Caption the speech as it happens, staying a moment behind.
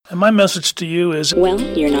And my message to you is, well,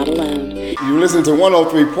 you're not alone. You listen to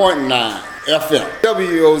 103.9 FM,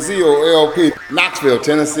 WOZO LP, Knoxville,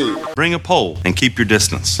 Tennessee. Bring a pole and keep your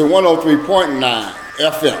distance. To 103.9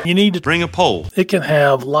 FM. you need to Bring a pole. It can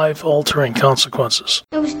have life-altering consequences.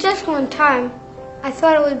 It was just one time. I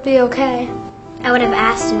thought it would be okay. I would have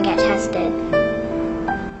asked him to get tested.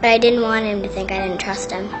 But I didn't want him to think I didn't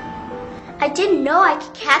trust him. I didn't know I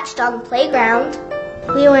could catch dog on the playground.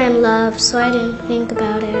 We were in love, so I didn't think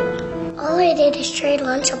about it. All I did is trade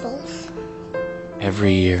Lunchables.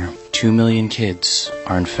 Every year, 2 million kids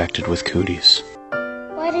are infected with cooties.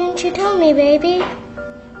 Why didn't you tell me, baby?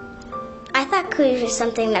 I thought cooties was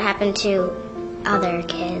something that happened to other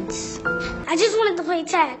kids. I just wanted to play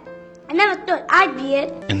tag. I never thought I'd be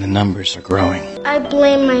it. And the numbers are growing. I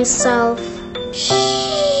blame myself.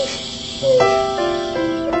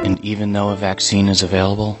 And even though a vaccine is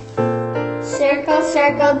available, Circle,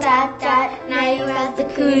 circle, dot, dot, now you're at the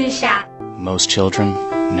cootie shop. most children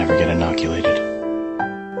never get inoculated.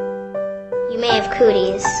 You may have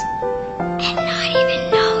cooties and not even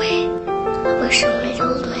know it. I wish someone had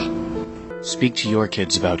told me. Speak to your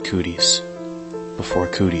kids about cooties before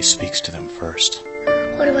cooties speaks to them first.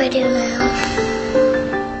 What do I do now?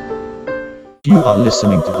 You are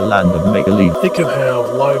listening to the land of make-believe. It can have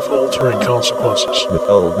life-altering consequences. With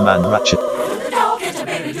Old Man Ratchet.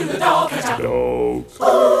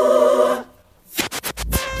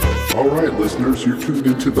 Alright listeners, you're tuned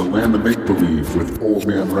into the land of make-believe with Old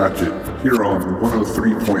Man Ratchet here on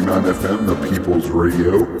 103.9 FM, the People's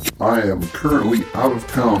Radio. I am currently out of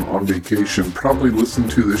town on vacation, probably listening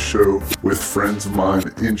to this show with friends of mine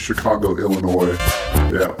in Chicago, Illinois.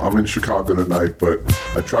 Yeah, I'm in Chicago tonight, but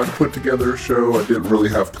I tried to put together a show. I didn't really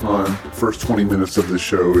have time. First 20 minutes of the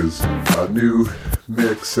show is a new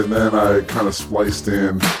mix, and then I kind of spliced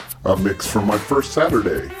in a mix from my first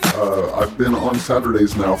Saturday. I've been on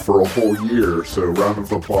Saturdays now for a whole year, so round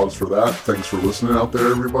of applause for that. Thanks for listening out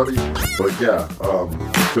there, everybody. But yeah,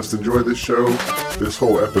 just enjoy this show. This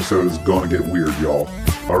whole episode is gonna get weird, y'all.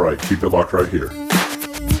 Alright, keep it locked right here.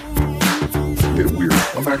 Get weird.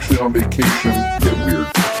 I'm actually on vacation. Get weird.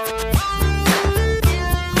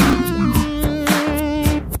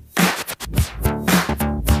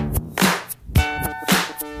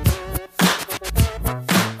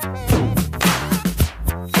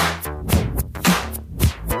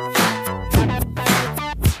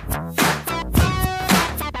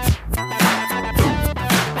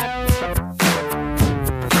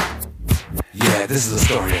 This is a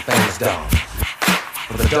story of famous dog.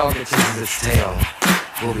 But the dog that chases its tail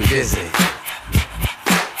will be busy.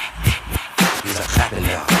 These are clapping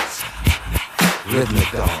dogs,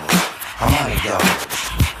 rhythmic dogs, harmonic dogs,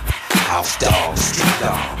 house dogs, street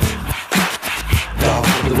dogs,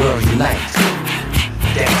 dogs of the world unite,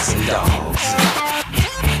 dancing dogs.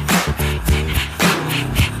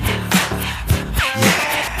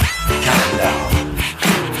 Yeah, counting dog,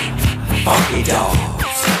 funky dog.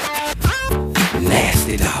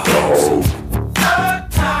 Nasty dogs.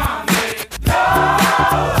 Atomic dog.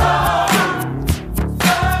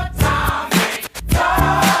 Atomic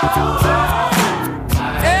dog.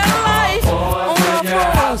 And life on the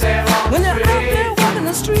floors when you're out there walking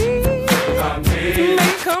the street. May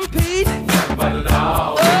compete. But the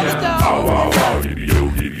dog. Bow wow wow, yippee yo,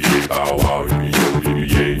 yippee yay. Bow wow, yippee yo, yippee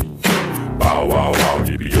yay. Bow wow wow,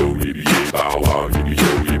 yippee yo, yippee yay. Bow wow, yippee yo,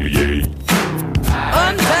 yippee yay.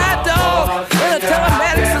 Untied dog.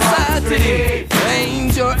 Telematic society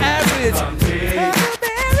ain't your average.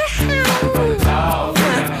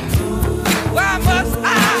 Why must I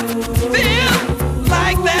feel like that?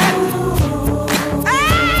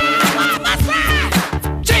 Why must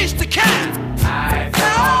I chase the cat? The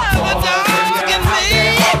dog in me.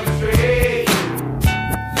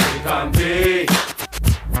 Can't be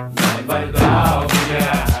nothing but a dog,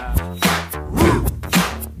 yeah.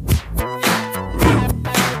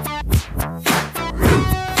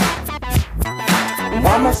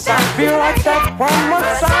 Why must I feel like that? Why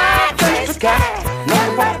must I chase the cat?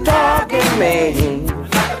 Nothing but a dog in me.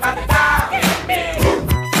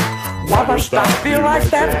 Why must I feel like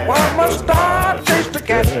that? Why must I chase the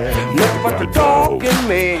cat? Nothing but the dog in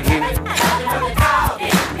me.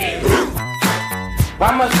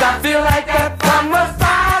 Why must I feel like that? Why must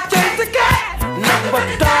I chase the cat? Nothing but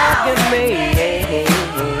the dog in me.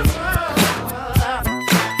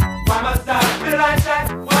 Why must I feel like that?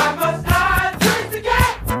 Why must I chase the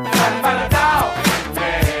cat? Nothing but a dog in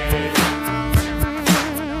me.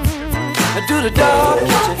 Do the dog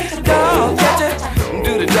catch it? Dog catch it?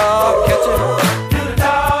 Do the dog catch it? Do the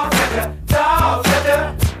dog catch it? Dog catch it?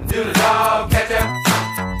 Do the dog catch it?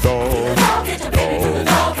 Dog catch it, baby, do the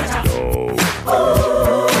dog catch it?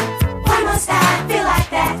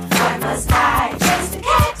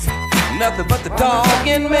 nothing but the dog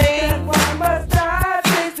in me. Why must I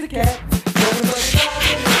chase the cat?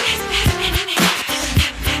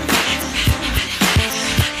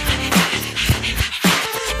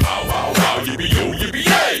 Bow wow wow, yippee yo, yippee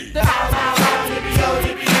yay! Bow wow wow, yippee yo,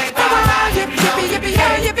 yippee yay! Bow wow wow, yippee yo, yippee yo,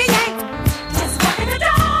 yippee yay! Just walking the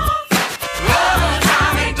dog,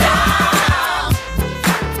 Tommy dog.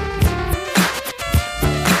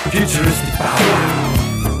 Futuristic bow wow.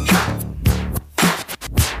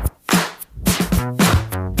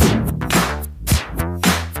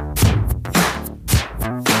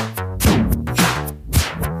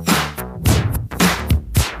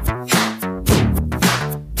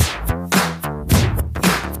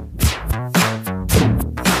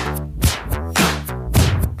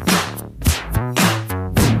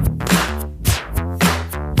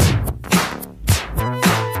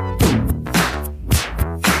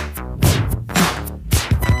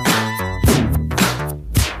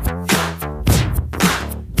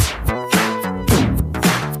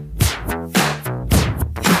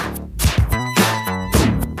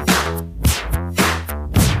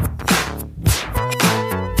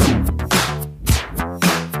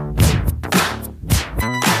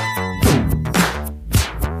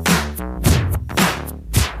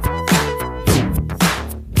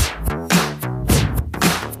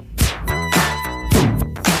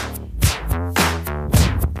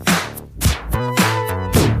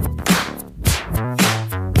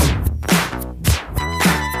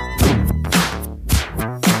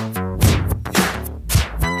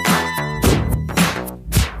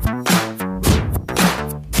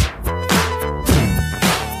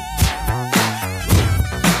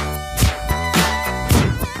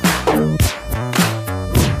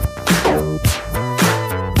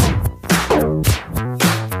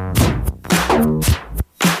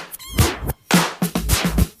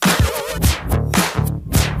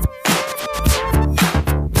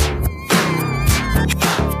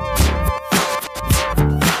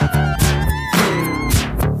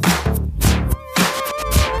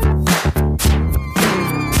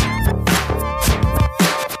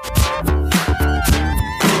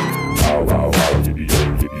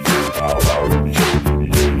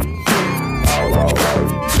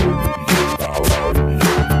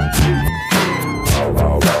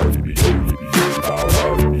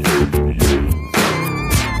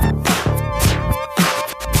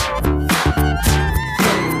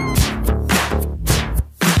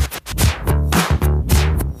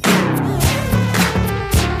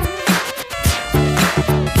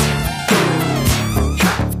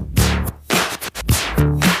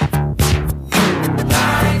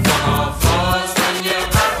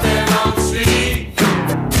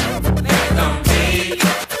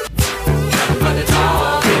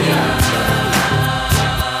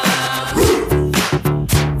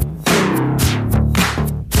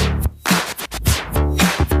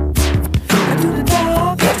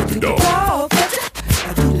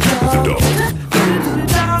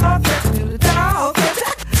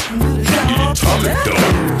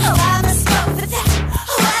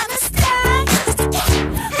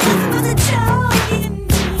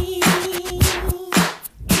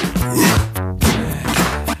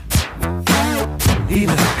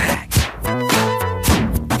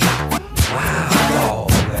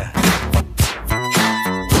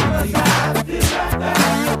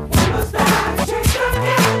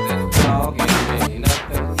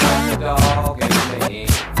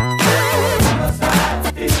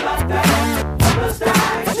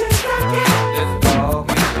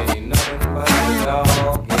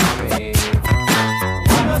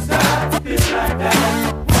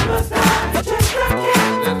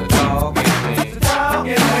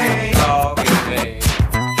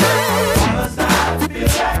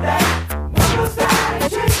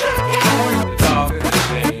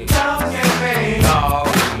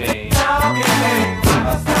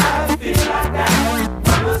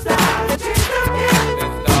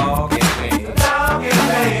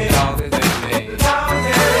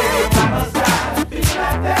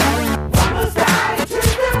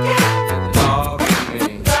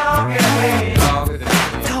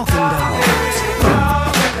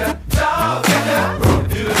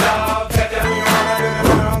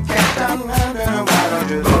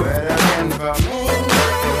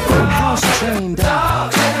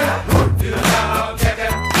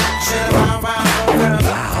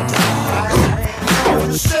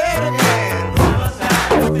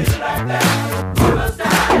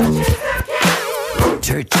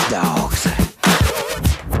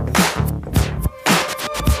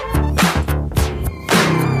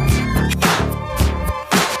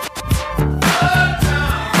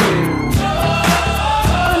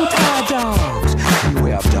 Untie dog.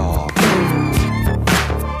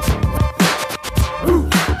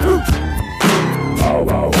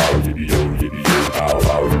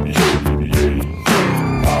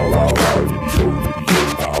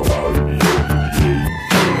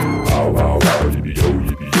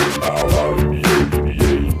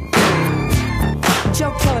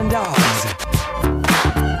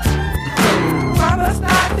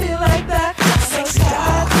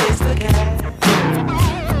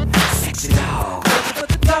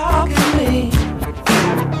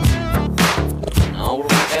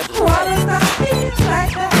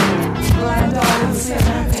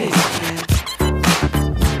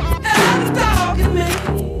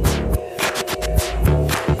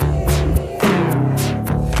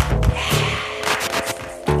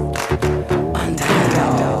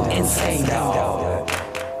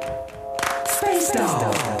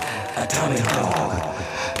 Tommy Dog,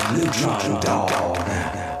 Neutron Dog,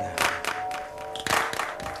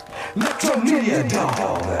 Metro Media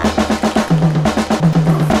Dog.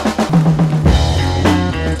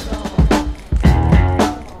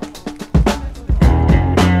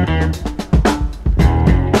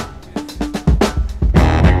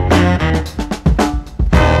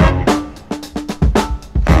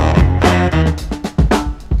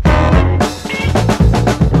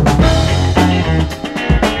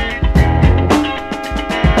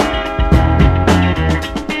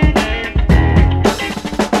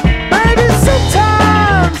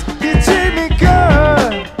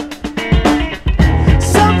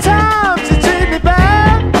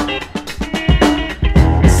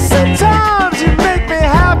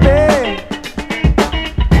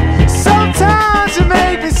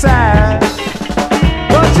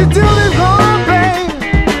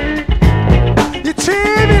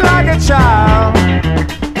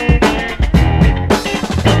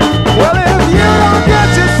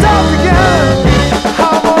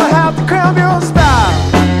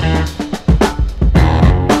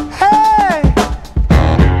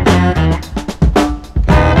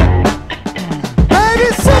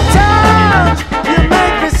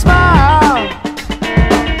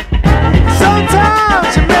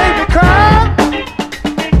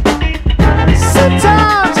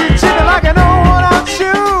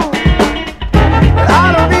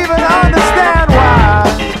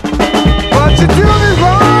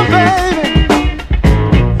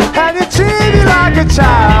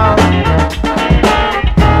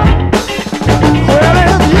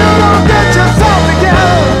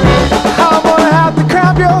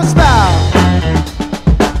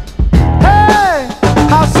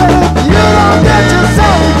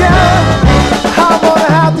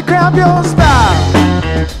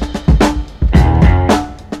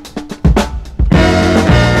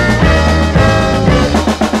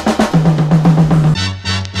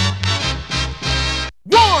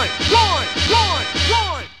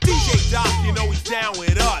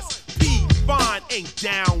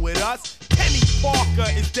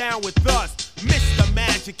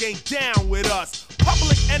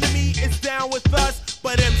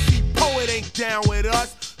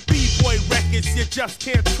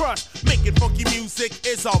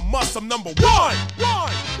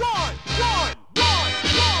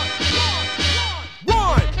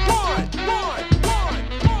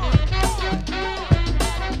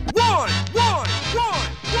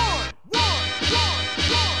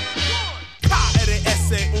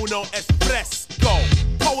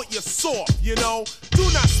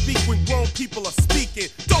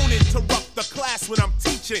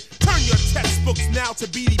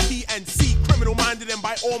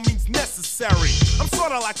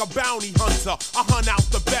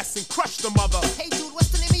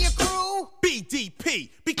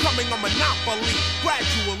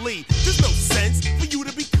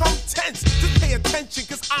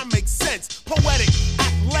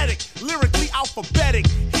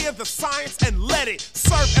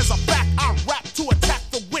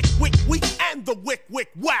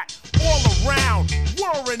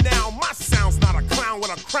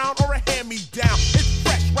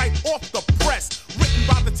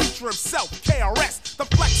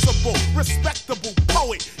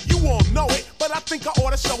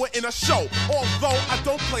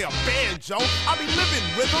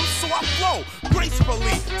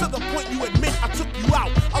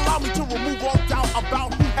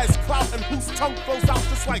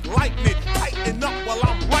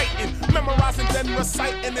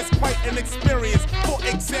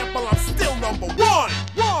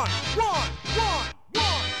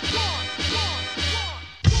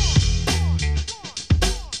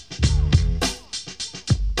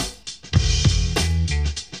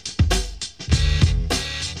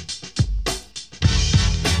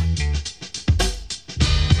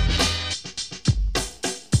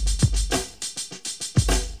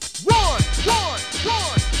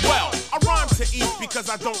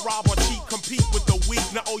 I don't rob or cheat, compete with the weak.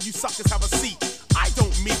 Now all you suckers have a seat. I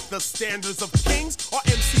don't meet the standards of kings or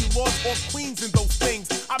MC lords or queens in those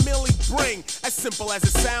things. I merely bring, as simple as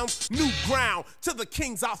it sounds, new ground to the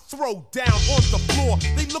kings I throw down on the floor.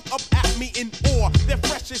 They look up at me in awe. Their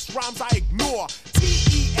freshest rhymes I ignore.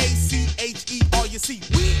 T-E-A-C-H-E-R. You see,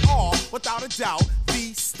 we are, without a doubt,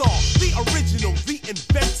 the star, the original, the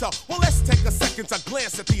inventor. Well, let's take a second to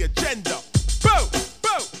glance at the agenda. Boo!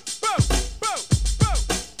 Boo! Boo! Boo!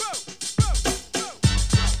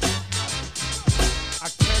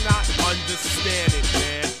 Understand it,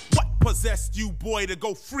 man. What possessed you, boy, to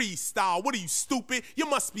go freestyle? What are you, stupid? You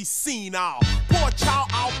must be senile. Poor child,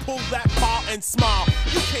 I'll pull that file and smile.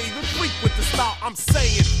 You can't even freak freestyle, I'm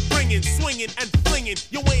saying, bringing, swinging, and flinging.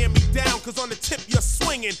 You're weighing me down, cause on the tip you're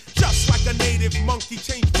swinging. Just like a native monkey,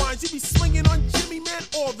 change minds. You be swinging on Jimmy, man,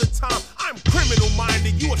 all the time. I'm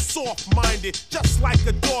criminal-minded, you are soft-minded. Just like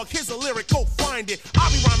a dog, here's a lyric, go find it.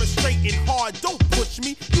 I'll be rhyming straight and hard, don't push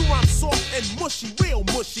me. You rhyme soft and mushy, real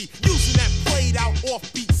mushy. Using that played-out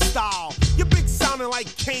offbeat style. You're big sounding like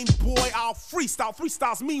Kane, boy, I'll freestyle.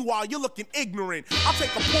 Freestyles, meanwhile, you're looking ignorant. I'll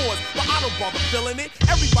take a pause, but I don't bother feeling it.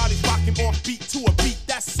 Everybody's rocking offbeat to a beat,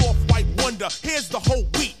 that's soft white wonder. Here's the whole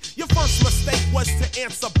beat. Your first mistake was to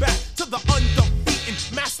answer back to the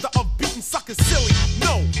undefeated master of beating suckers silly.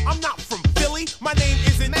 No, I'm not from Philly. My name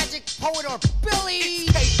isn't Magic Poet or Billy.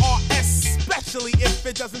 It's KRS, especially if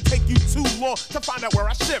it doesn't take you too long to find out where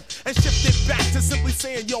I shift and shift it back to simply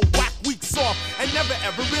saying yo whack, weak, soft, and never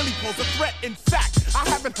ever really pose a threat. In fact, I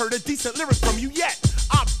haven't heard a decent lyric from you yet.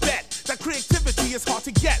 I bet that creativity is hard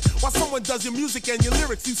to get. While someone does your music and your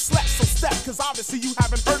lyrics, you slap. So step, cause obviously you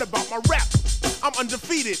haven't heard about my rap. I'm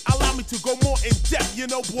undefeated, allow me to go more in depth. You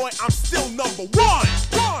know, boy, I'm still number one.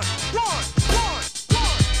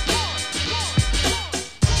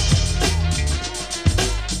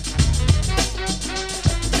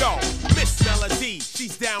 Yo, Miss Melody,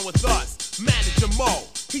 she's down with us. Manager Mo,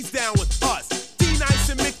 he's down with us. D-Nice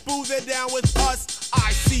and Mick Boo, they're down with us.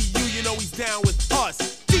 ICU, you know he's down with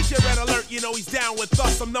us. DJ Red Alert, you know he's down with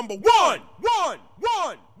us. I'm number one.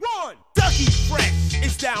 Dougie Fresh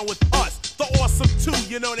is down with us. The Awesome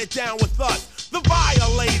 2, you know they're down with us. The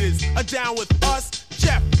Violators are down with us.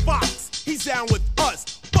 Jeff Fox, he's down with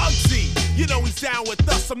us. Bugsy, you know he's down with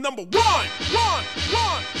us. I'm number one.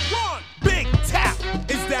 Big Tap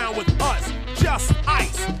is down with us. Just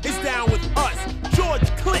Ice is down with us. George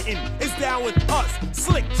Clinton is down with us.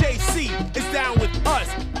 Slick JC is down with us.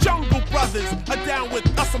 Jungle Brothers are down with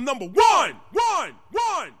us. I'm number one.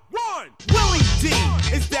 Willie D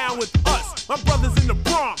is down with us. My brothers in the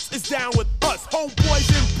Bronx is down with us. Homeboys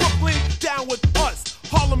in Brooklyn down with us.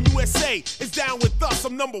 Harlem, USA is down with us.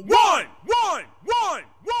 I'm number one.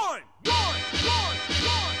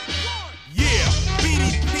 Yeah,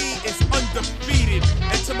 BDP is undefeated.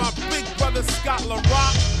 And to my big brother Scott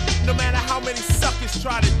LaRock, no matter how many suckers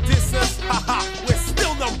try to diss us, haha, we're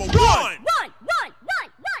still number one.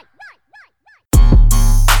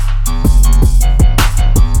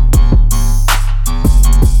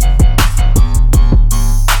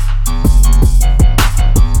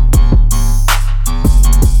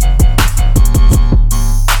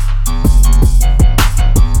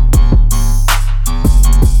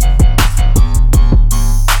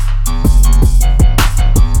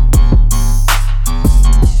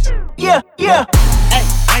 Yeah. Hey,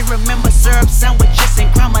 I remember syrup sandwiches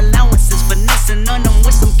and crime allowances, finessing on them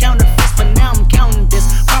with some counterfeits, but now I'm counting this.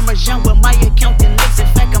 Parmesan with my accountant lips, in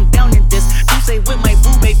fact I'm down in this. You say with my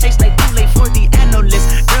boo babe, tastes like Kool-Aid for the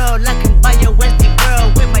analyst. Girl, I can buy your Westie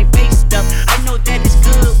girl with my base stuff. I know that it's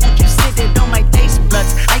good, would you sit it on my taste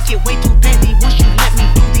buds? I get way too petty once you let me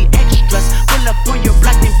do the extras. Pull up on your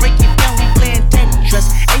block and break it down, we playing Tetris.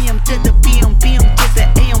 AM to the PM, PM to the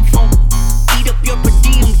AM phone. Eat up your per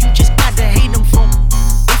diem, you just gotta hate them phone.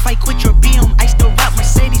 If I quit your BM, I still rock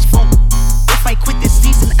Mercedes phone. If I quit this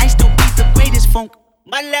season, I still be the greatest funk.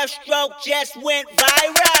 My left stroke just went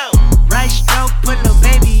viral. Right stroke put a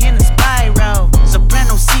baby in a spiral.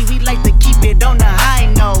 Soprano C, we like to keep it on the high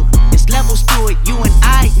note. It's levels to it, you and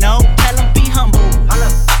I know. Tell them be humble.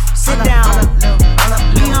 Sit down.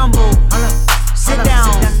 Be humble. Sit down.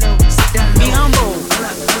 Be humble.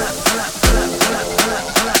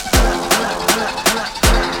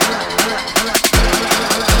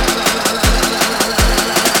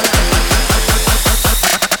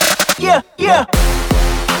 Yeah.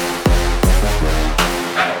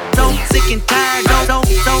 So sick and tired, so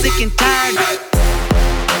sick and tired.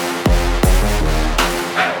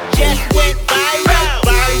 Just went viral.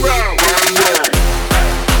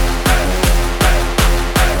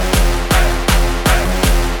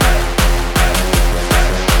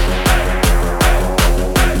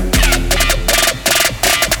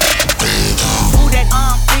 Who that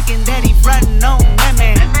thinking that he frontin' on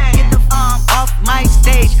women? Get the off my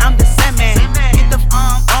stage, I'm the semen. Get the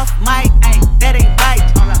off my, that ain't right.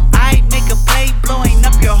 I make a play blowing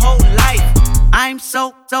up your whole life. I'm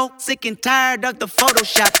so sick and tired of the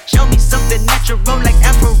Photoshop. Show me something natural like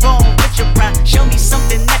Afro with your pride. Show me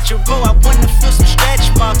something natural, I wanna feel some stretch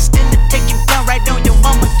marks. Still to take you down right on your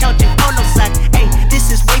mama couch in polo socks. Ay,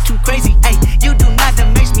 this is way too crazy, ay. You do not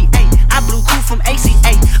amaze me, ay. I blew cool from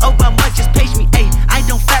ACA. Obama just page me, ay. I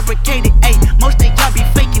don't fabricate it, ay. Most of y'all be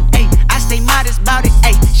faking, ay. I stay modest about it,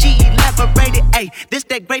 ay. She elaborated, ay. This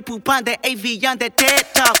that great poop on that AV on that TED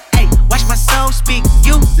Talk, ay. Watch my soul speak,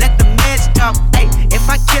 you let the meds talk.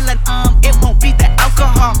 killing, it won't beat the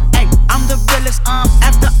alcohol. Ay, I'm the realest,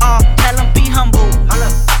 after all, tell 'em be humble.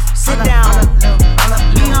 Sit down,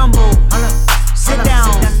 be humble. Sit down,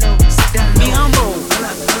 be humble.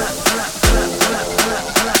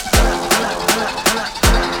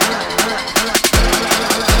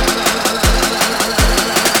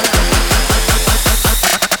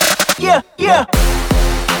 Yeah, yeah.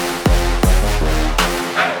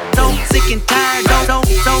 So sick and tired,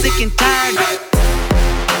 so sick and tired.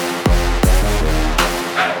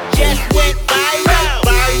 Just went viral,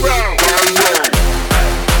 viral.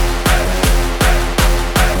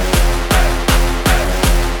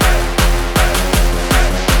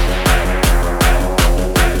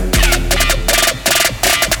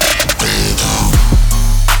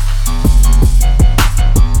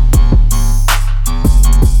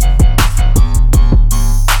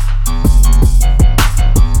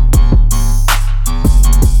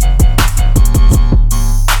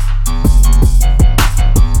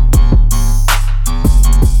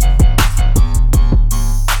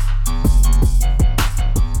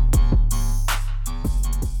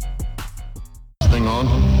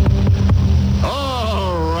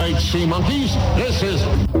 Sea monkeys, this is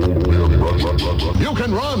You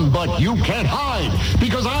Can Run, but you can't hide,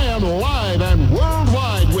 because I am live and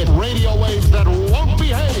worldwide with radio waves that won't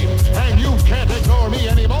behave, and you can't ignore me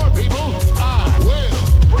anymore, people. I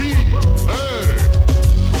will be heard.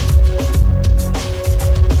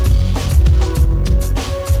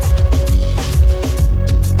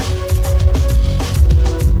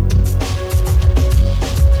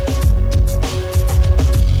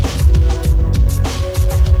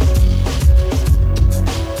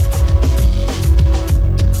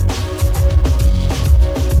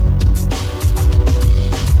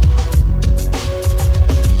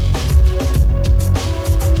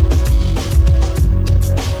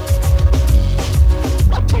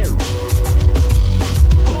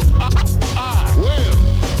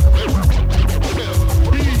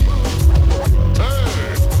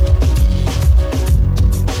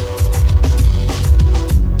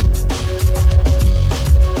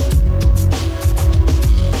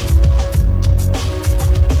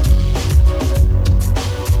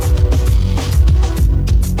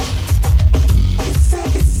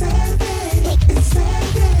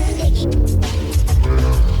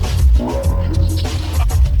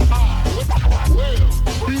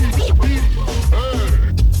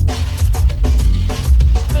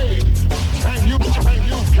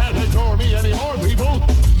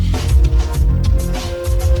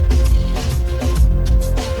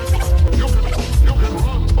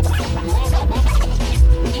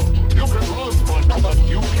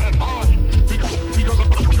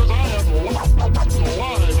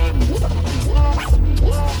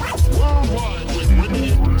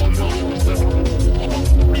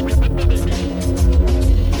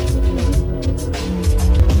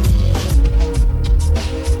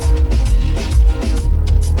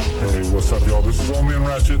 Old Man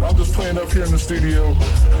Ratchet. I'm just playing up here in the studio.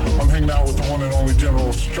 I'm hanging out with the one and only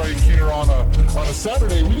General Strike here on a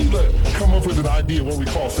Saturday. We need to come up with an idea of what we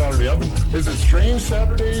call Saturday. Is it Strange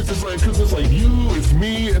Saturdays? It's like, cause it's like you, it's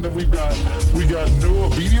me, and then we got No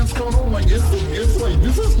Obedience coming on. Like it's like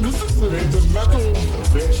this is the metal.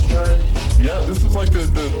 Yeah, this is like the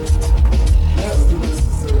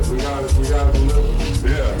we got to deliver.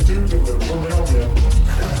 Yeah.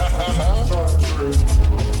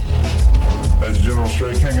 That's General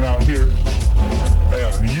Strike hanging out here.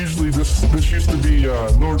 Yeah, usually this used to be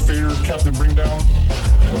Lord Fader, Captain Bringdown,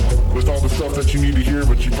 with all the stuff that you need to hear,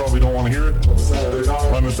 but you probably don't want to hear it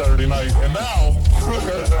on a Saturday night. And now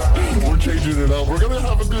we're changing it up. We're gonna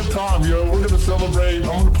have a good time, yo. We're gonna celebrate.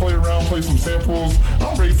 I'm gonna play around, play some samples.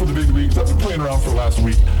 I'm ready for the big leagues. I've been playing around for the last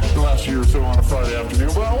year or so on a Friday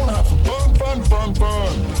afternoon, but I want to have some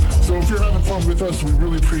fun. So if you're having fun with us, we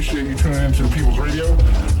really appreciate you tuning into the People's Radio.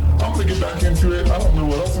 I'm gonna get back into it. I don't know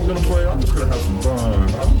what else I'm gonna play. I'm just gonna have some fun.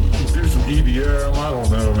 I'm gonna do some EDM. I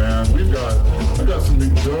don't know, man. I got some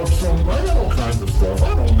new dubs. I got all kinds of stuff.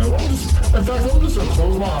 I don't know. I'm just gonna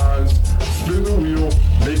close my eyes, spin the wheel,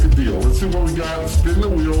 make a deal. Let's see what we got. Spin the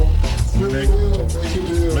wheel,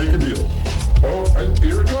 make a deal. Oh,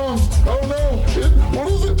 here it comes. Oh no! What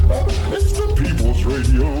is it? It's the People's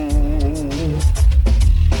Radio.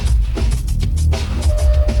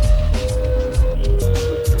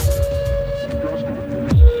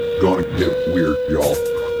 Gonna get weird, y'all.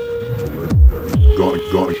 Gonna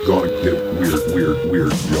get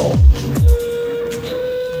weird, y'all.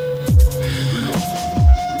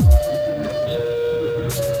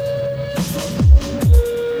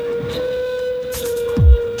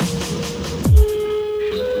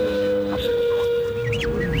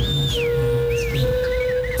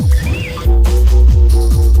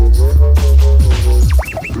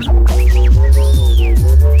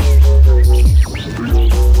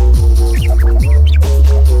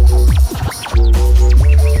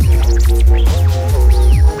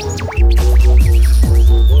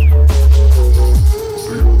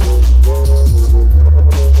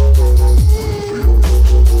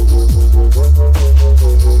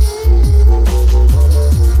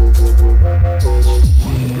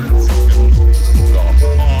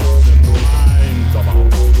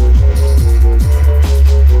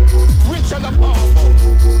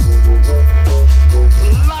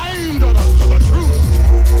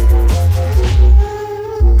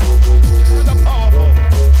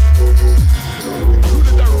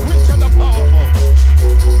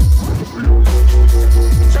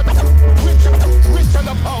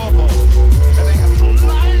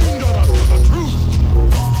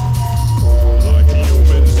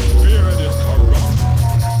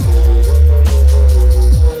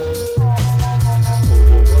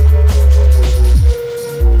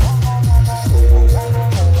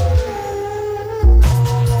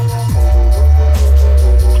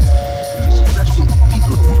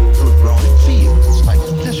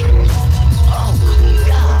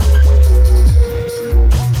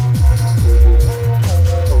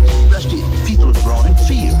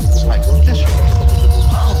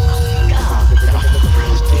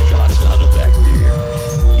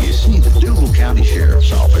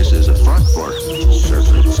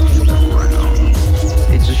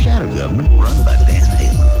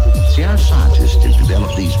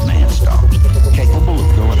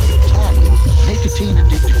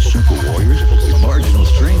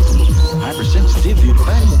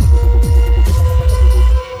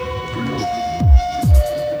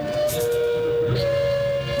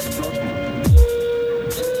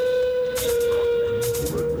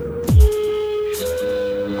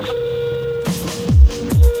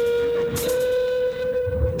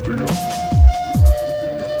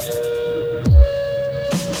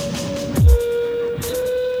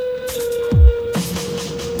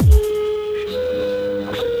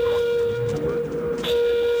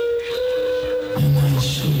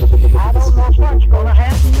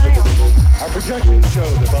 Projections show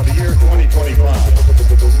that by the year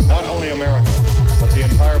 2025, not only America, but the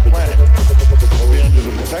entire planet will be under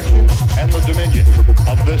the protection and the dominion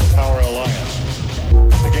of this power alliance.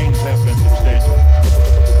 The gains have been substantial,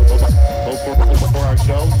 both for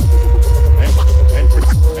ourselves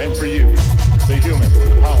and for you, the human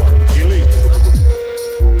power elite.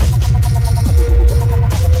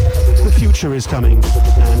 The future is coming,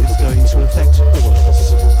 and it's going to affect all of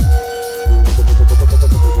us.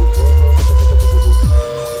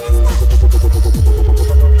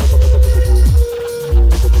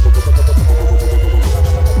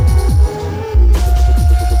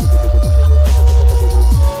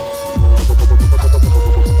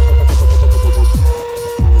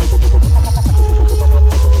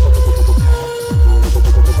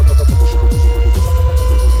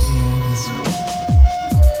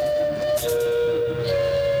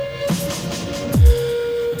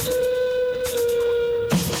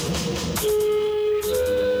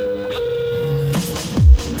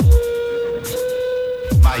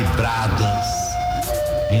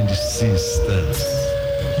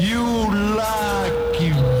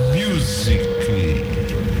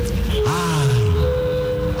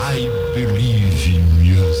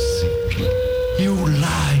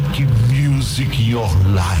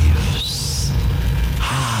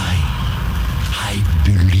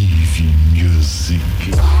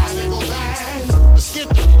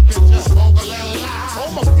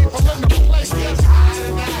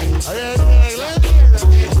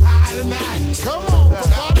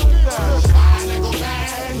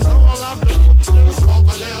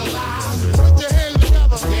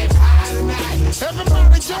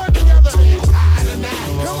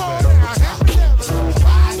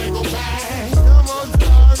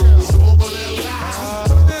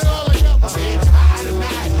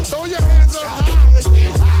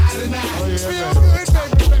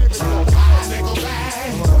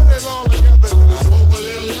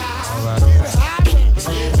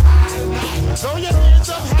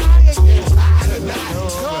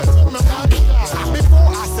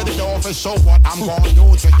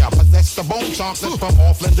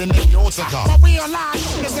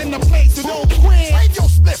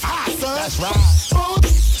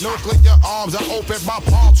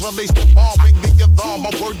 Release the ball, ring the alarm. My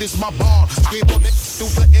word is my bond. Scream on it through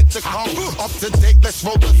the intercom. Up to date, let's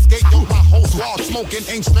roll the skate. Yo, my whole squad smoking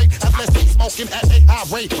ain't straight unless they smoking at a high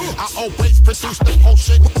rate. I always produce the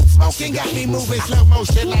potion. Smoking got me moving slow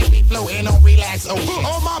motion like me floating on relax ocean.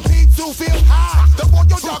 All my peeps who feel high. The more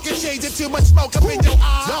you're talking, changing too much smoke up in your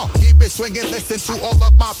eye. No, keep it swinging. Listen to all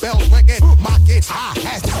of my bells ringing. My get high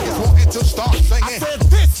has niggas wanting to start singing. I said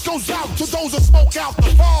this goes out to those who smoke out the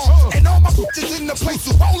ball. And all my bitches in the place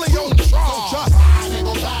who only on the draw.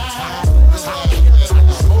 So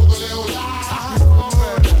just smoke a little lie.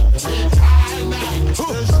 Get high tonight.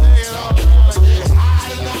 Just say it all. Get high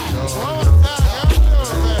tonight. Smoke a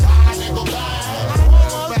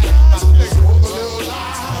little lie.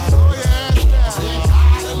 Get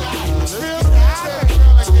high tonight.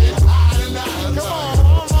 Get high tonight. Come on.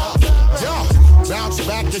 Bounce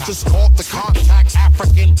back and just caught the contact.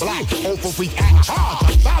 African black, overreact,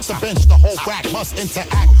 charge. About to bench the whole whack, must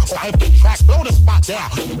interact. Or every track, blow the spot down.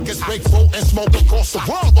 Get big full and smoke across the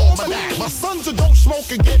world on my lap. My sons who don't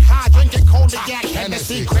smoke and get high, drinking cognac,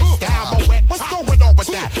 Hennessy, Cristal, Moet. What's going on with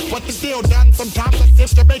that? What the deal done? Sometimes I sip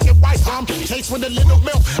Jamaican white rum, chase with a little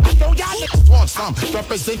milk. I know y'all niggas want some.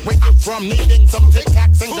 Represent where you from, needing some Tic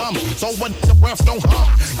Tacs and gum. So when the breath don't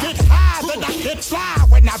hum, get high, then I get fly.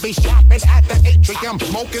 When I be shopping at the atrium,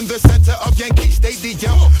 smoking the center of Yankee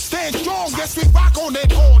Stadium. Stand strong, yes we rock on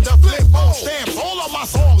it on the flip phone stamps. All of my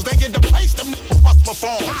songs, they get the place them must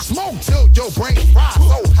perform. Smoke till your brain fries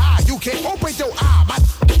so high you can't open your eye. My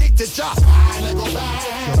get to job. I go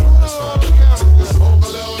back. Smoke a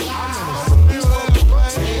little lie. Get high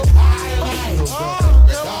tonight. Get high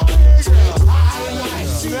tonight.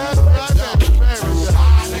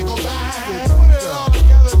 I go back.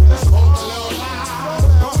 Smoke a little lie.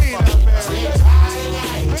 Get high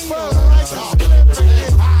tonight.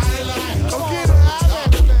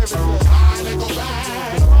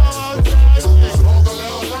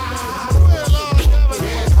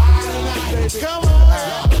 Come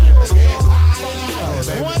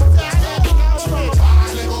on,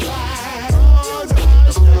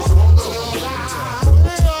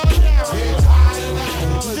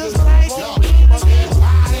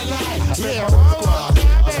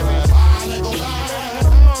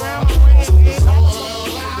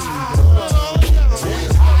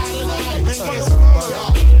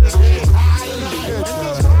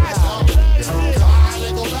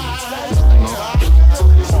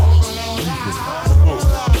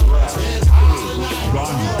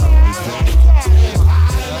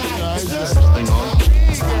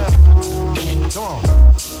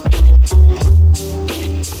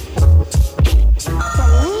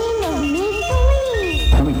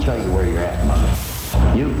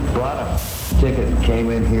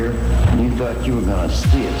 thought you were going to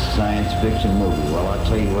see a science fiction movie. Well, I'll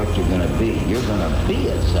tell you what you're going to be. You're going to be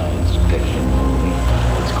a science fiction movie.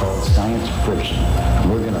 It's called science friction.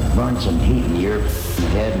 And we're going to burn some heat in your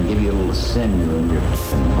head and give you a little sinew in your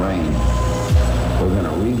brain. We're going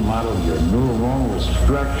to remodel your neuronal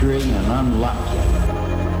structuring and unlock you.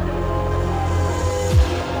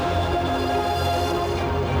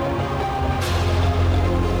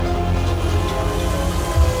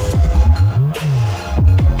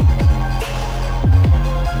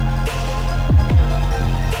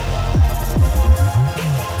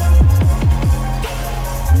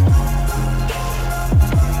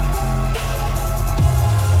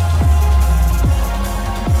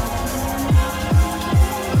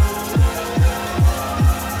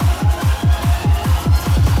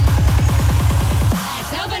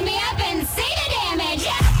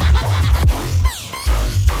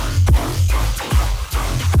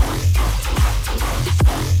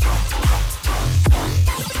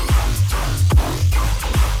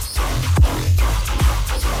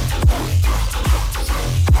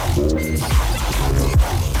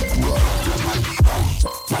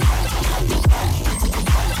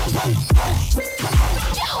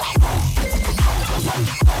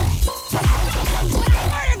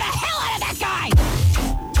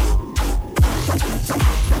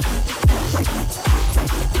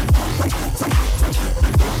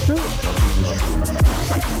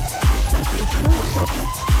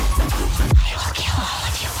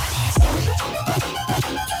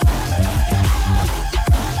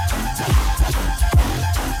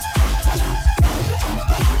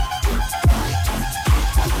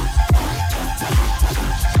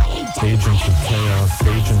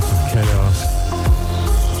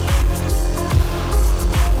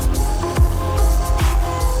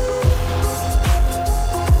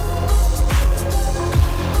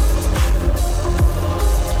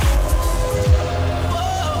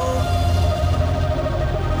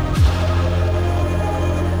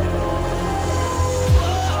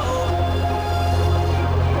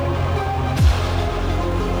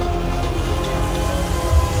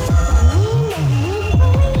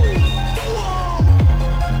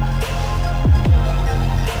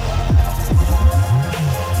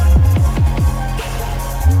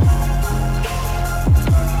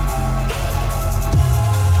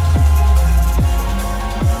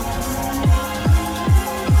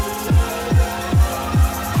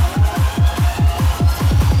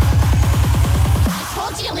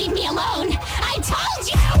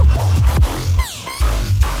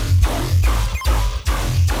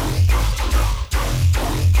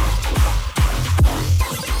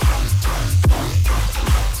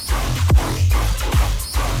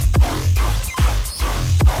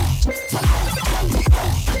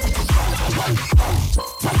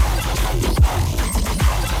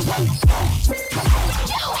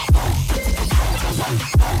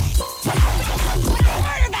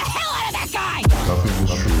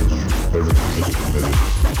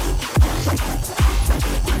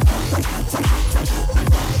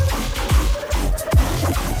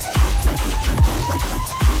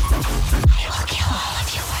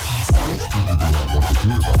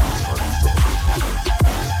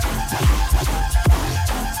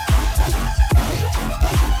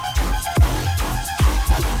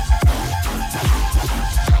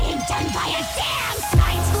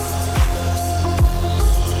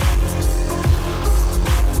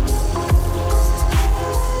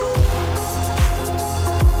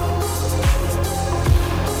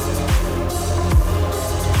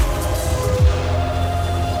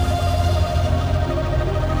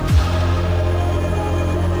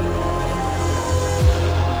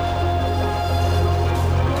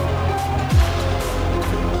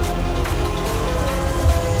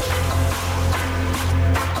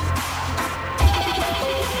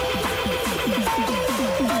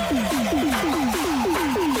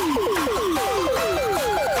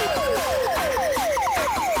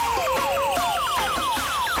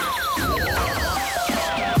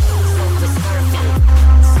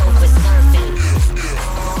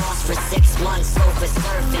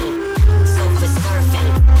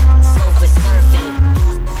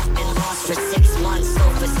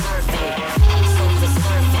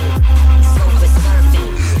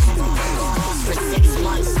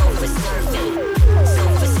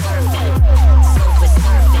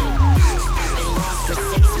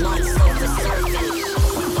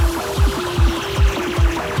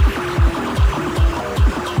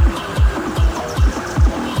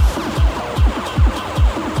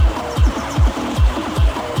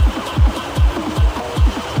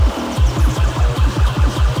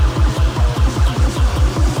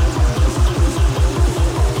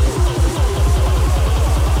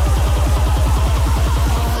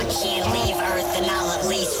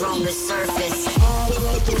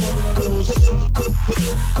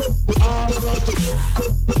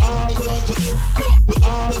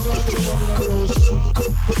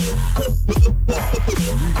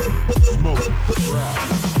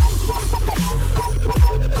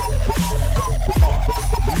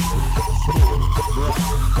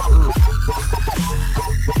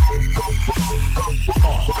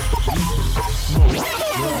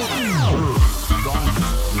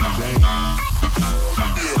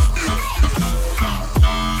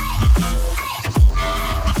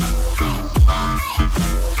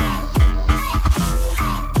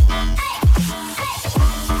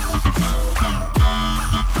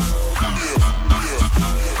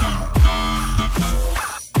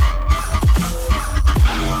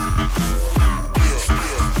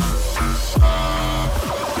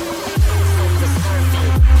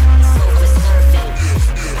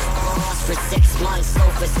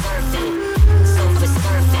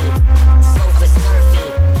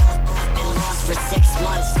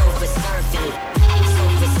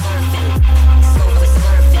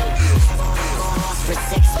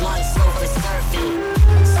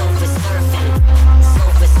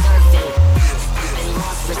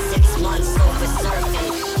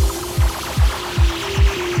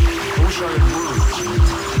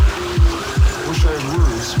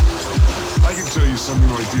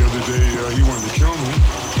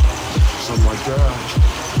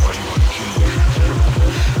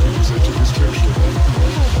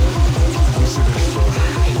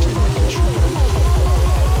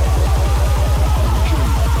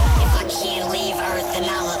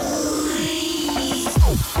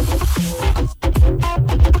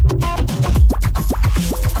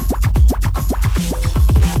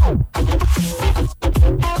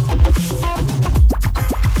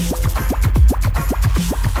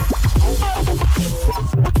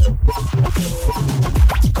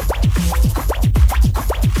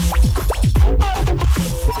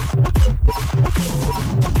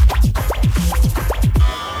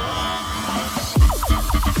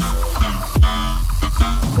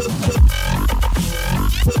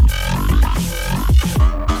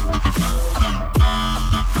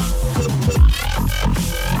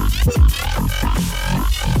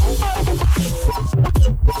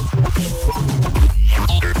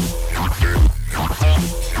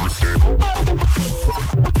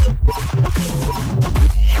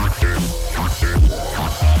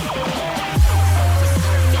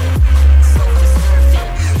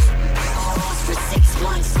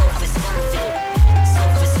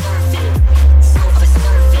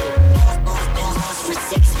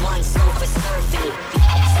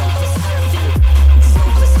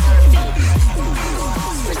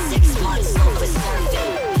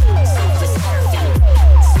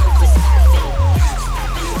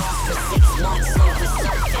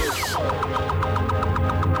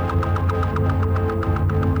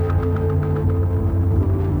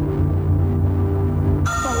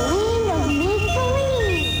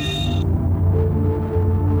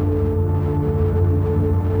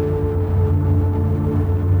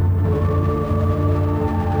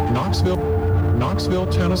 Knoxville,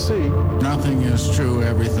 Tennessee. Nothing is true,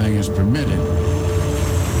 everything is permitted.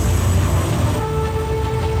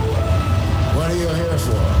 What are you here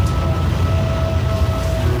for?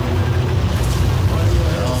 What are you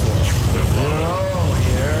here for? You're all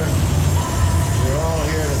here. You're all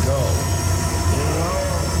here to go.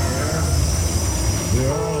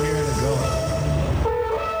 You're all here to go.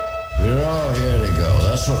 We're all here to go.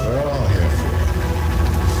 That's what we're all here for.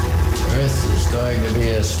 Earth is going to be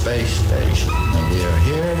a space station, and we are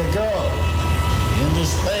here to go into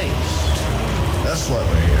space. That's what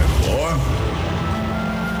we're here for.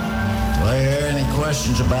 Do I hear any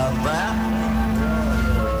questions about that?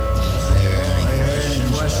 Do I hear any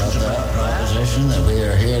questions about the proposition that we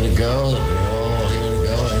are here to go, that we're all here to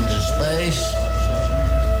go into space?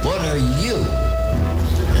 What are you?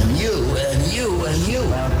 And you, and you, and you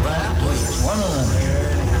about that? Which one of them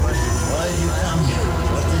here? Why did you come here?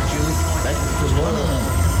 What did you expect to learn?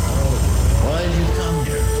 Why did you come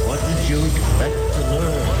here? What did you expect to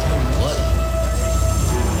learn? What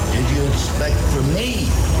did you expect from me?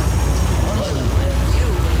 What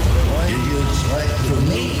did you expect from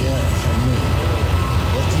me? Yeah, from me.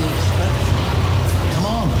 What do you expect from me? Come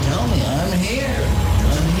on, tell me. I'm here.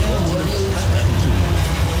 I'm here. What do you expect from me?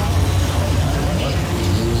 What do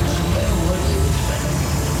you expect? What do you expect?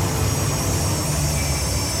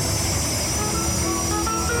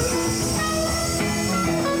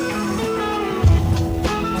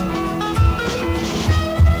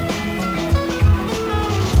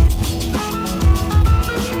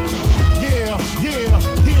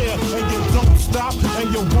 And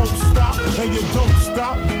you won't stop, and you don't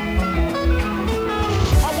stop. I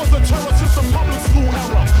was a terror since the public school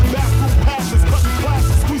era. Bathroom passes, cutting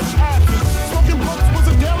classes, squeezing asses. Smoking blunts was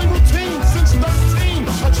a daily routine since 13. A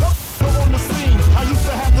chuck on the scene.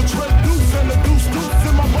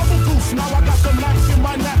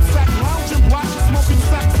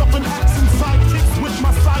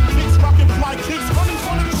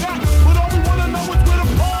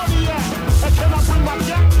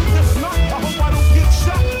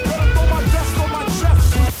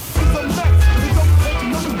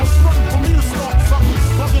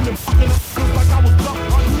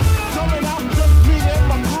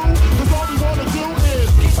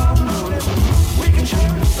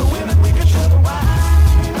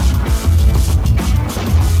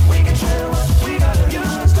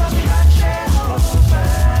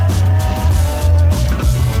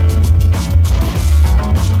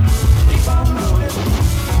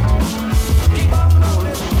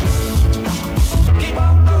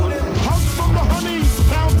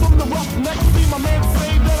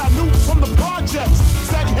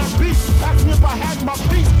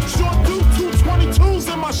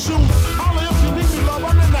 shoes. Holla if you need me, love,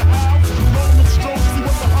 I'm in the house. Roman stroke, see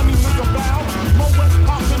what the honey is about. Mo West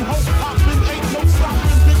poppin', hope poppin', ain't no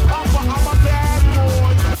stoppin'. Big Papa, I'm a bad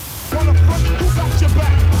boy. Wanna front, who got your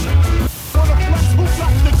back? Wanna flex, who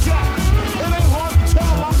got the gap? It ain't hard to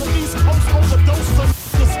tell, I'm the East Coast overdoser.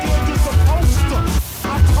 You're scared you're supposed to.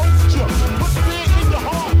 I told you, put fear in your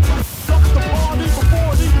heart. Duck the party before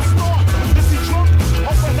it even start. Is he drunk,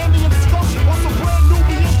 over Henny and skunk, or some brand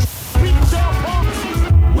Nubian beating down punks?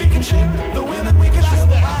 We can share the women, we can share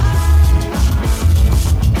the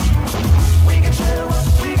we can share what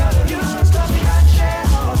we gotta use, cause we got share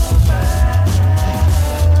all the time.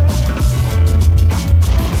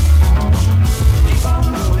 Keep on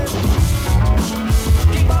moving.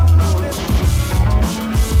 Keep on moving.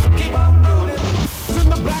 Keep on moving. In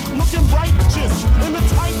the back looking righteous, in a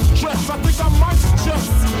tight dress, I think I might just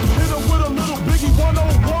hit her with a little Biggie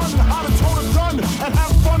 101, how to tote a gun and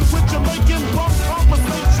have fun with Jamaican rum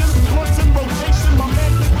conversation. Blunts in rotation, my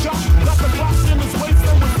man Big Jock got the Glock in his waist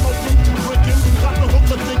and we're smoking, drinking, got the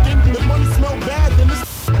hooker thinking, if money smell bad, then this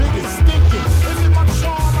big is stinking. Is it my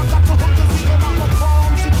charm? I got the hookers even out my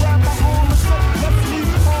palm. She grabbed my arm and said, let's leave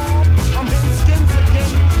calm. I'm hitting skins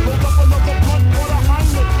again, rolled up another blunt for the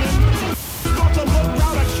Heineken. Start to look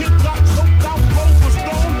out, a kid got choked out, clothes were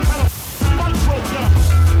stoned, and a fight broke out.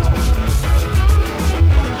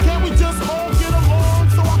 Can we just all get along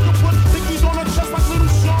so I can put pickies on her chest like little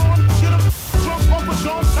Sean? Get a drunk over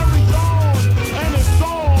John Terry on, and it's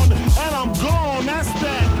on, and I'm gone, that's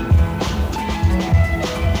that.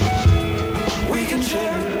 We can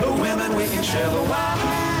share the women, we can share the wine.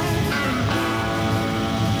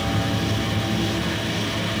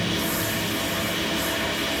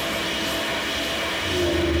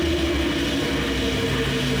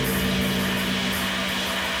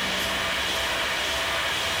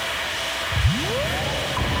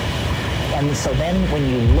 And so then when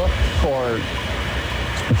you look for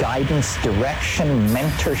guidance, direction,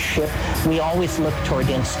 mentorship, we always look toward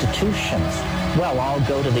institutions. Well, I'll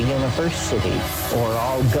go to the university, or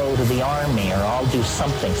I'll go to the army, or I'll do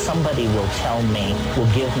something. Somebody will tell me,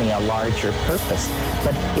 will give me a larger purpose.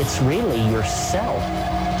 But it's really yourself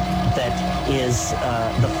that is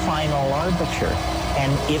the final arbiter.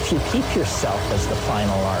 And if you keep yourself as the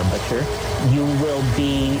final arbiter, you will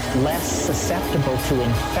be less susceptible to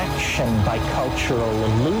infection by cultural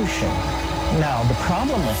illusion. Now, the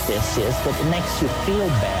problem with this is that it makes you feel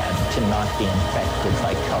bad to not be infected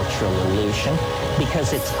by cultural illusion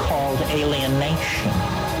because it's called alienation.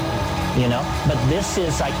 You know, but this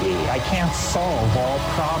is, I can't solve all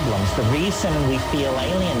problems. The reason we feel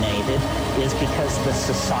alienated is because the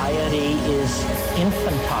society is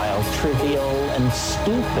infantile, trivial, and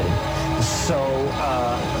stupid. So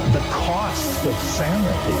the cost of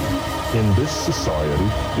sanity in this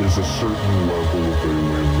society is a certain level of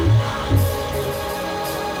alienation.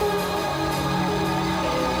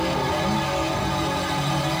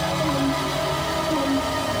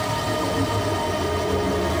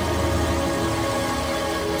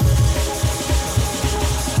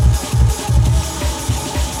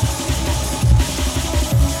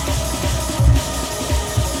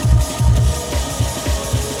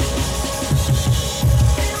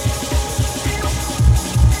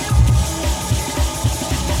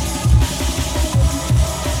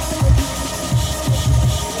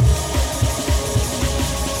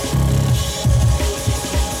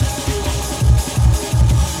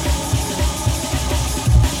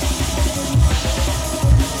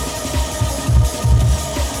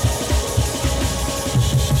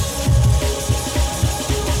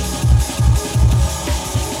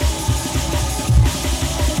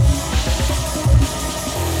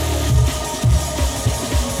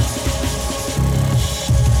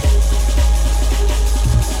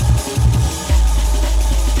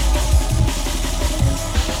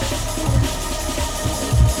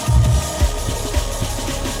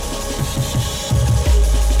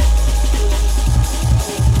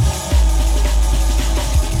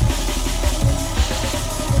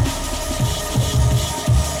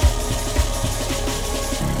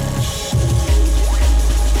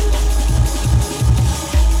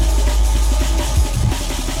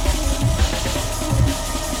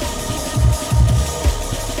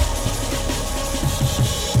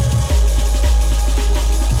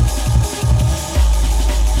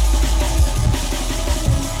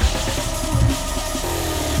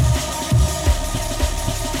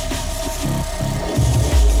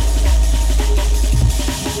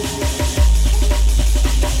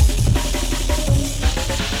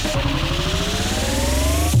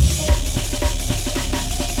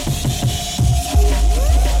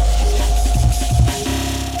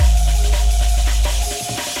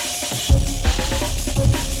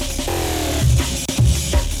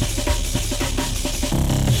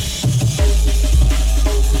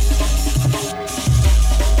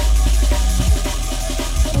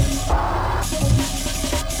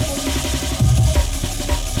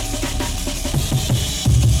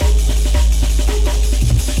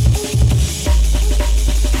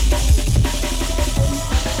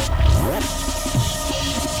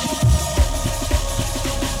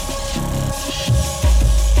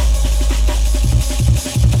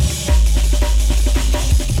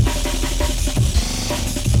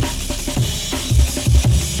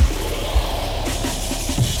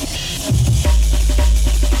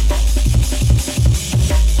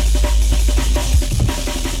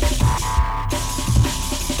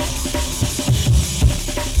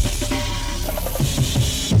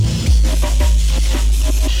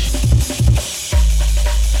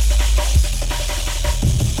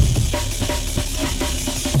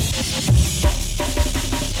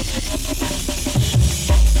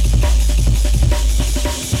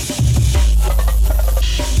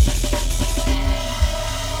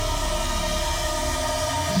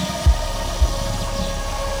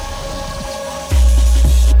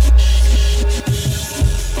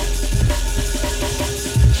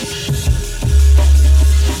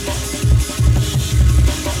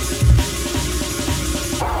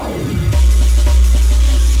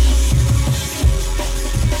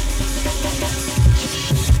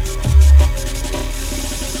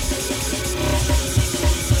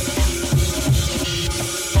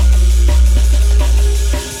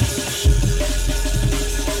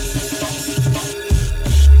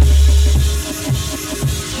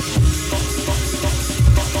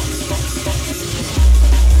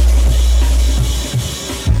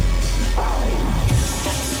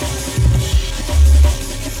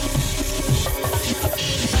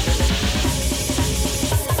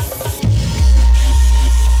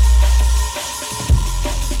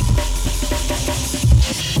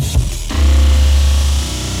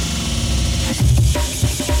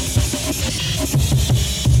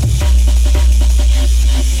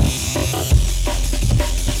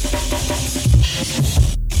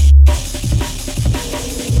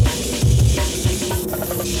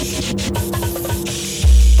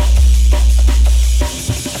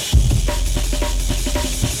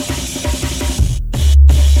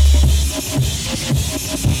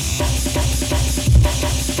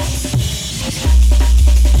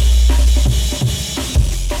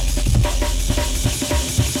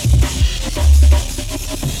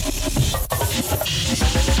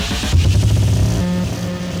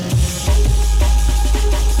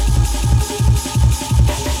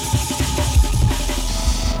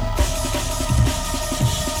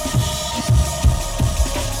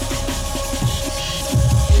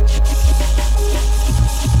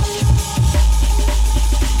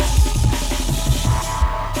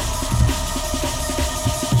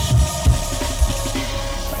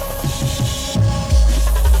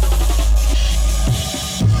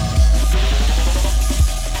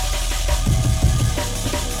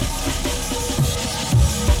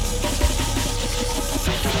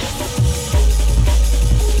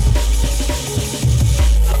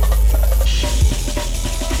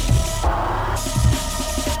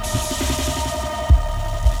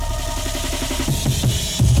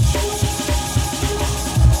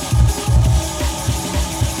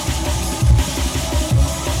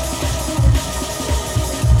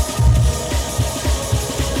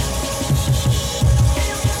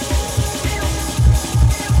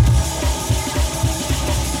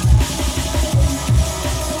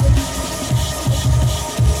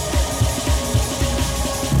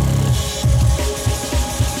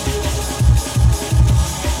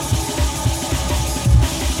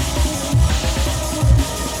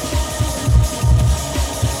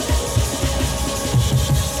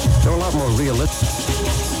 realistic.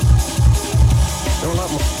 They're a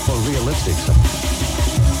lot more realistic.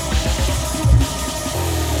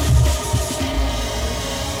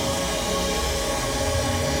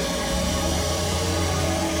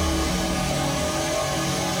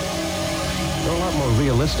 They're a lot more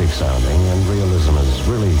realistic sounding, and realism is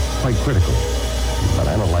really quite critical. But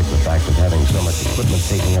I don't like the fact of having so much equipment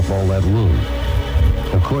taking up all that room.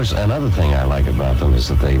 Of course, another thing I like about them is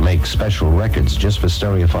that they make special records just for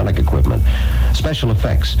stereophonic equipment. Special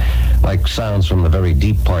effects, like sounds from the very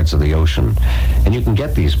deep parts of the ocean. And you can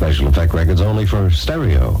get these special effect records only for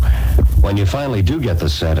stereo. When you finally do get the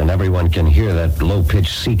set and everyone can hear that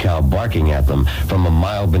low-pitched sea cow barking at them from a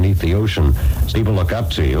mile beneath the ocean, people look up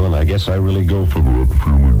to you, and I guess I really go for that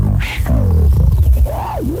feeling of strength.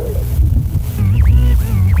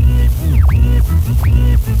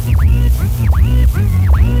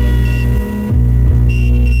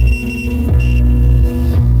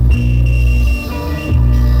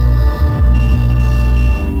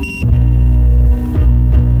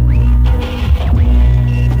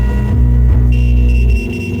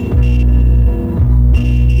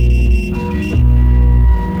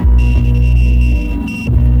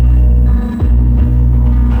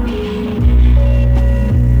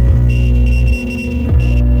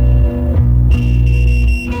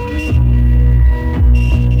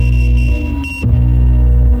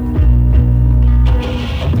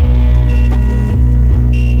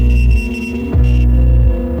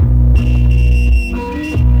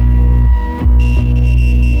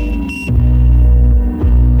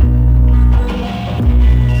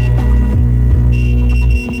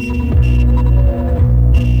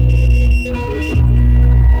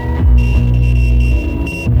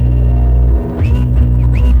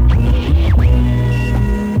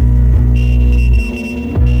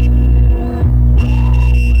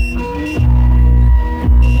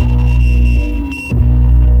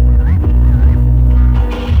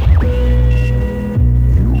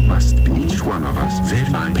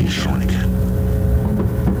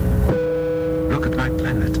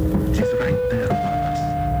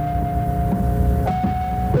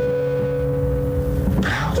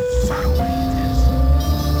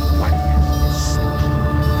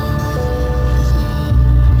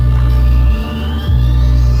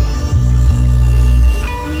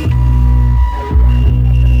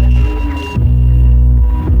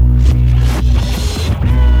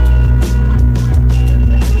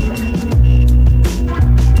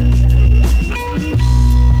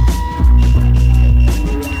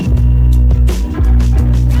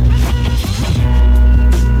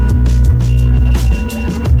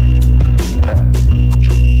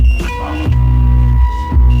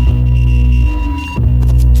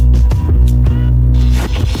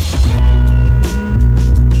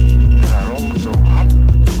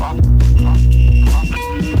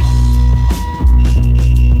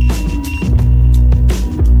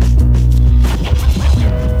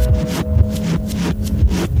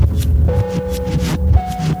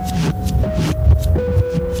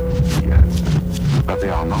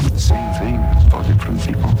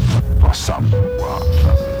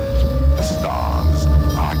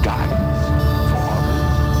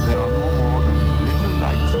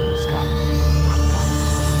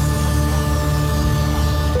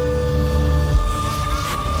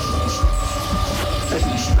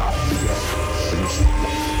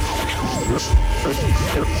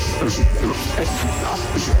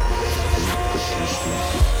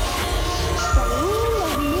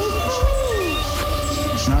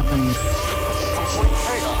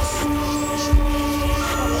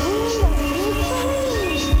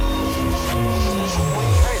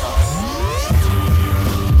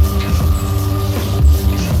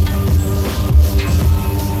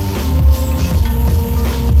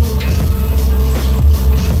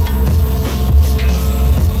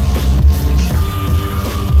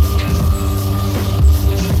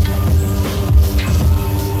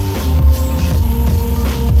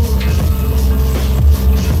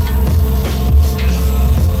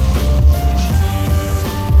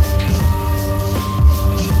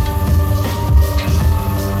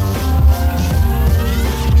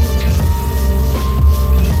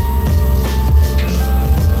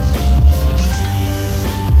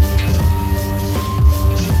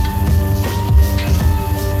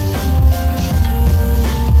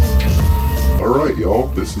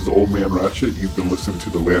 This is Old Man Ratchet. You've been listening to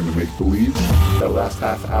The Land of Make Believe. That last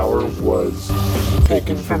half hour was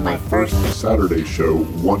taken from my first Saturday show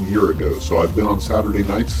 1 year ago. So I've been on Saturday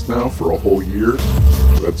nights now for a whole year.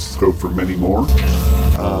 Let's hope for many more.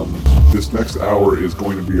 This This next hour is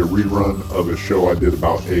going to be a rerun of a show I did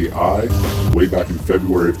about AI way back in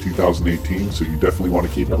February of 2018, so you definitely want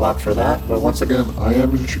to keep it locked for that. But once again, I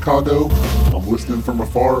am in Chicago. I'm listening from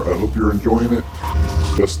afar. I hope you're enjoying it.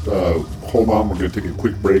 Just hold on, we're going to take a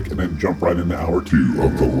quick break and then jump right into hour 2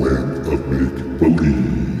 of the Land of Make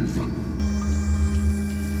Believe.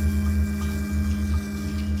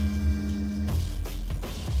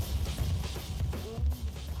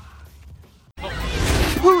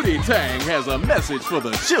 Pootie Tang has a message for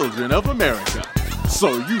the children of America.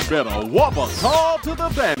 So you better whoop a call to the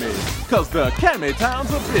Bammies, cause the Cammy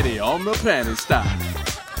Towns are bitty on the panty style.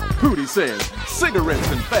 Pootie says cigarettes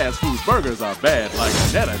and fast food burgers are bad like a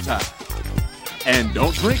netter. And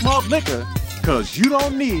don't drink malt liquor, cause you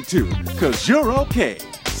don't need to, cause you're okay.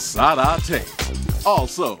 Sadate.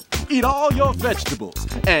 Also, eat all your vegetables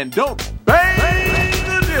and don't bang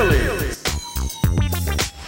the dilly.